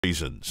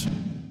reasons.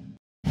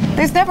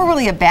 There's never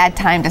really a bad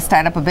time to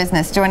start up a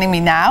business. Joining me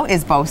now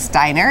is Bo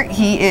Steiner.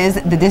 He is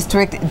the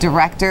District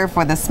Director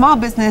for the Small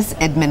Business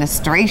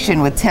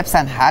Administration with tips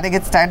on how to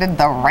get started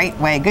the right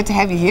way. Good to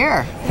have you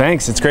here.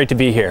 Thanks, it's great to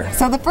be here.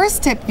 So the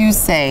first tip you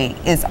say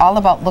is all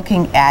about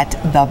looking at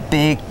the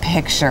big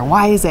picture.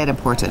 Why is that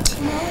important?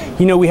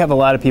 You know, we have a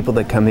lot of people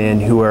that come in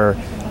who are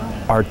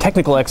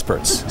technical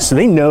experts, so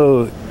they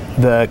know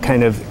the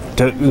kind of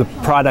the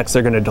products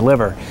they're going to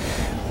deliver.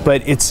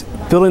 But it's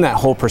building that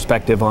whole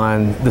perspective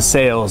on the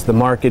sales, the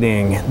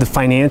marketing, the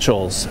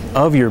financials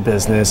of your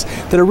business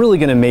that are really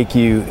going to make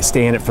you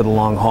stay in it for the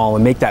long haul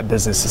and make that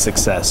business a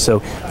success. So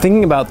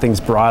thinking about things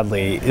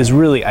broadly is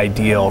really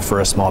ideal for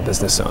a small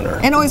business owner.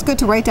 And always good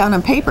to write down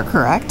on paper,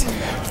 correct?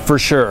 For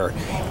sure,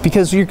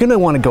 because you're going to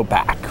want to go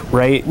back,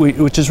 right?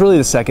 Which is really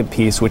the second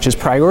piece, which is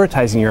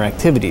prioritizing your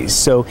activities.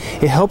 So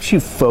it helps you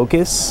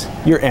focus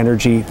your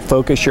energy,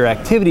 focus your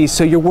activities,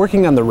 so you're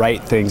working on the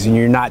right things and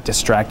you're not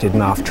distracted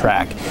and off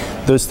track.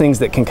 Those things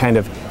that can kind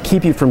of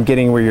keep you from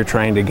getting where you're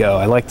trying to go.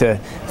 I like to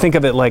think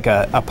of it like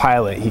a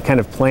pilot. He kind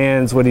of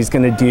plans what he's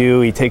going to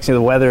do, he takes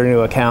the weather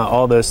into account,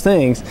 all those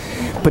things,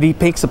 but he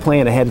makes a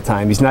plan ahead of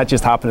time. He's not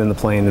just hopping in the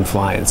plane and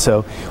flying.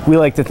 So we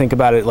like to think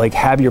about it like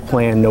have your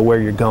plan, know where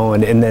you're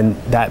going, and then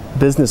that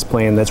business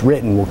plan that's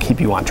written will keep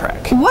you on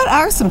track. What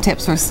are some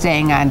tips for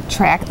staying on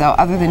track though,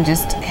 other than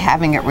just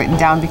having it written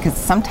down? Because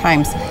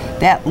sometimes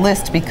that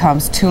list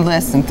becomes 2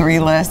 lists and 3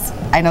 lists.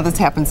 I know this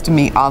happens to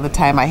me all the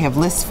time. I have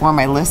lists for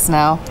my lists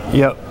now.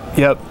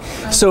 Yep.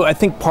 So I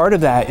think part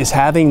of that is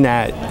having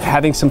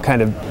some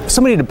kind of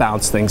somebody to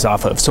bounce things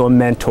off of. So a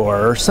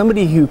mentor or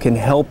somebody who can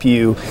help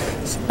you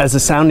as a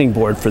sounding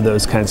board for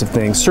those kinds of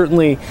things.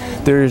 Certainly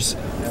there's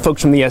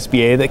folks from the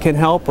SBA that can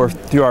help, or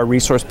through our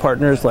resource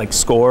partners like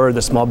SCORE, or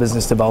the Small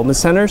Business Development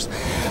Centers.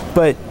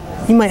 But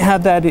you might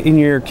have that in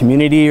your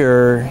community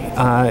or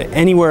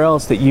anywhere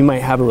else that you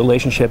might have a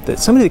relationship that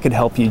somebody that could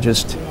help you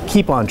just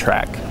keep on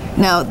track.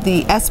 Now,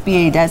 the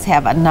SBA does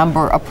have a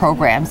number of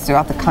programs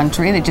throughout the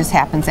country, and it just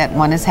happens that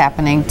one is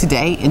happening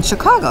today in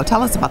Chicago.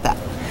 Tell us about that.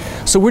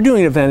 So we're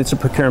doing an event, it's a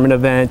procurement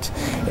event,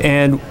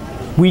 and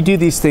we do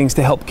these things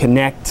to help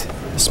connect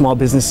small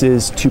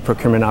businesses to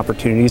procurement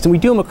opportunities, and we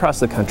do them across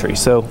the country,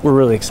 so we're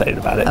really excited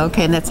about it.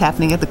 Okay, and that's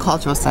happening at the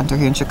Cultural Center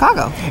here in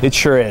Chicago. It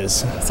sure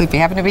is. So if you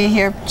happen to be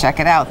here, check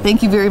it out.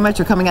 Thank you very much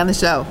for coming on the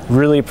show.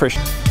 Really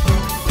appreciate it.